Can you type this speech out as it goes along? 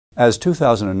As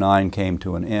 2009 came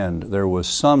to an end, there was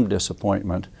some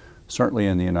disappointment, certainly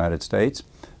in the United States,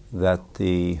 that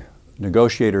the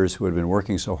negotiators who had been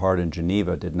working so hard in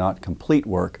Geneva did not complete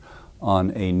work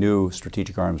on a new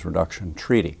strategic arms reduction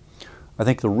treaty. I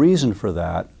think the reason for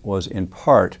that was in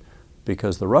part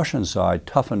because the Russian side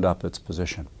toughened up its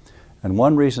position. And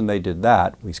one reason they did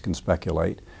that, we can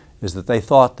speculate, is that they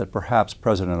thought that perhaps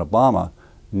President Obama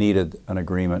needed an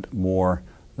agreement more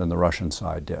than the Russian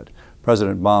side did.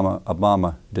 President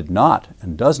Obama did not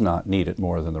and does not need it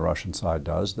more than the Russian side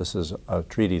does. This is a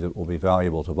treaty that will be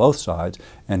valuable to both sides,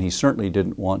 and he certainly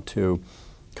didn't want to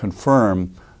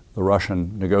confirm the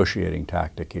Russian negotiating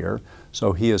tactic here.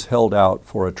 So he has held out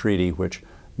for a treaty which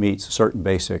meets certain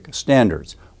basic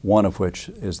standards, one of which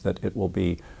is that it will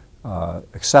be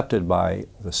accepted by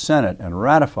the Senate and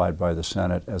ratified by the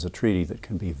Senate as a treaty that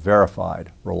can be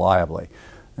verified reliably.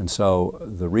 And so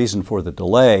the reason for the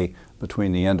delay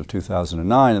between the end of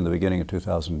 2009 and the beginning of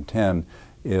 2010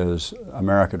 is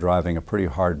America driving a pretty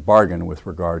hard bargain with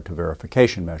regard to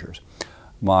verification measures.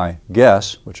 My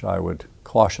guess, which I would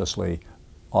cautiously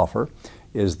offer,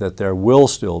 is that there will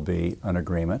still be an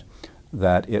agreement,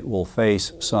 that it will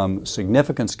face some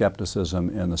significant skepticism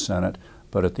in the Senate,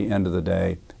 but at the end of the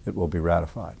day, it will be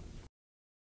ratified.